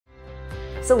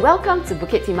So welcome to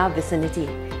Bukit Timah vicinity.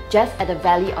 Just at the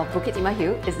valley of Bukit Timah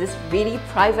Hill is this really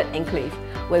private enclave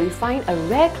where we find a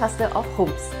rare cluster of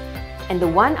homes. And the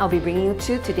one I'll be bringing you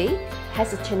to today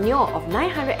has a tenure of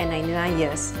 999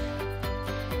 years.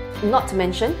 Not to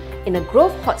mention, in a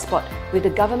growth hotspot with the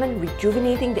government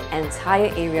rejuvenating the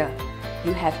entire area.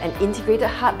 You have an integrated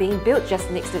hub being built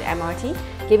just next to the MRT,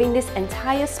 giving this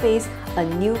entire space a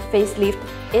new facelift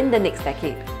in the next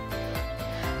decade.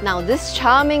 Now, this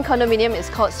charming condominium is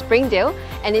called Springdale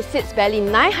and it sits barely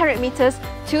 900 meters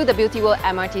to the Beauty World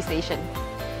MRT station.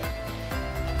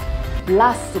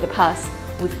 Blast to the past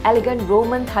with elegant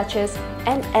Roman touches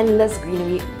and endless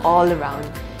greenery all around.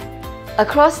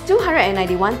 Across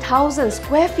 291,000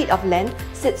 square feet of land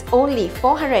sits only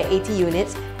 480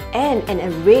 units and an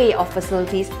array of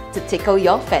facilities to tickle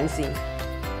your fancy.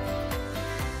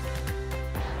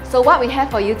 So what we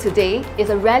have for you today is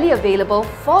a rarely available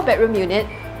 4-bedroom unit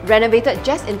renovated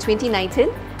just in 2019.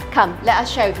 Come, let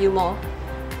us share with you more.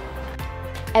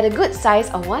 At a good size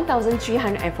of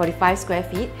 1,345 square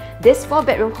feet, this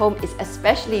 4-bedroom home is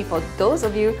especially for those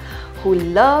of you who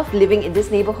love living in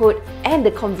this neighborhood and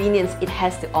the convenience it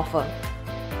has to offer.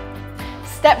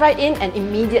 Step right in and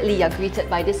immediately you're greeted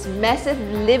by this massive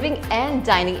living and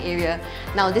dining area.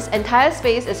 Now, this entire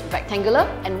space is rectangular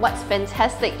and what's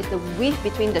fantastic is the width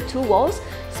between the two walls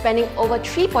spanning over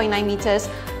 3.9 meters,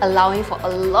 allowing for a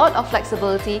lot of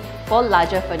flexibility for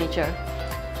larger furniture.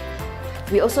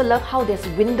 We also love how there's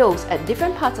windows at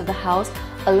different parts of the house,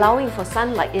 allowing for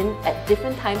sunlight in at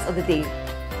different times of the day.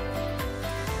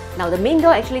 Now, the main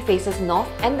door actually faces north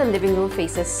and the living room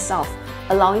faces south,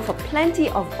 allowing for plenty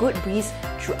of good breeze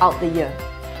throughout the year.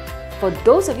 For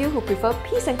those of you who prefer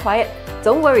peace and quiet,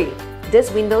 don't worry,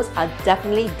 these windows are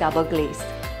definitely double glazed.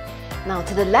 Now,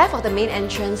 to the left of the main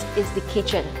entrance is the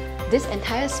kitchen. This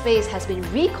entire space has been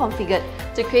reconfigured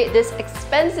to create this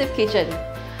expensive kitchen.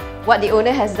 What the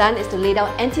owner has done is to lay down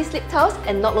anti-slip tiles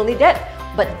and not only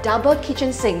that, but double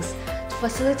kitchen sinks to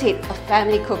facilitate a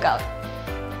family cookout.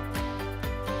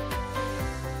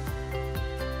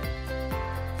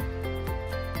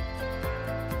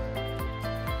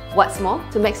 What's more,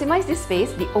 to maximize this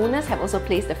space, the owners have also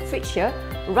placed a fridge here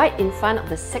right in front of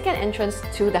the second entrance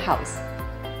to the house.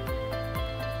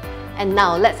 And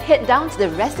now let's head down to the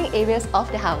resting areas of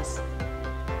the house.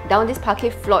 Down this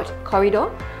parquet floored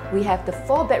corridor, we have the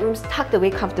 4 bedrooms tucked away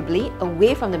comfortably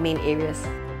away from the main areas.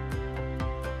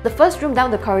 The first room down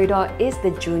the corridor is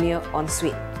the junior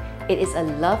ensuite. It is a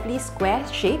lovely square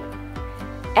shape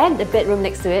and the bedroom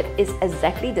next to it is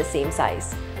exactly the same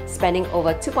size, spanning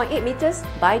over 2.8 meters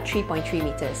by 3.3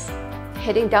 meters.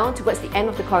 Heading down towards the end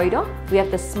of the corridor, we have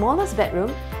the smallest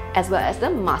bedroom as well as the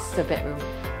master bedroom.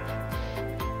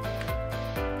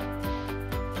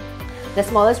 The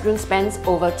smallest room spans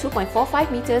over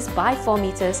 2.45 meters by 4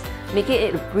 meters, making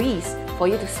it a breeze for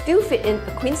you to still fit in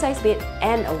a queen-size bed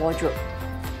and a wardrobe.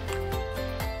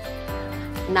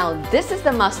 Now, this is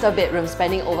the master bedroom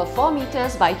spanning over 4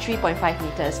 meters by 3.5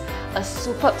 meters, a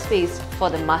superb space for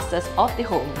the masters of the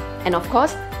home. And of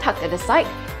course, tucked at the side,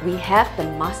 we have the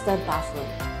master bathroom.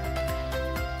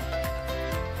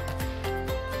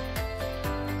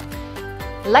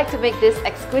 Like to make this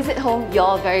exquisite home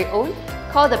your very own?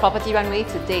 Call the Property Runway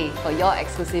today for your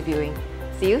exclusive viewing.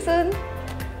 See you soon!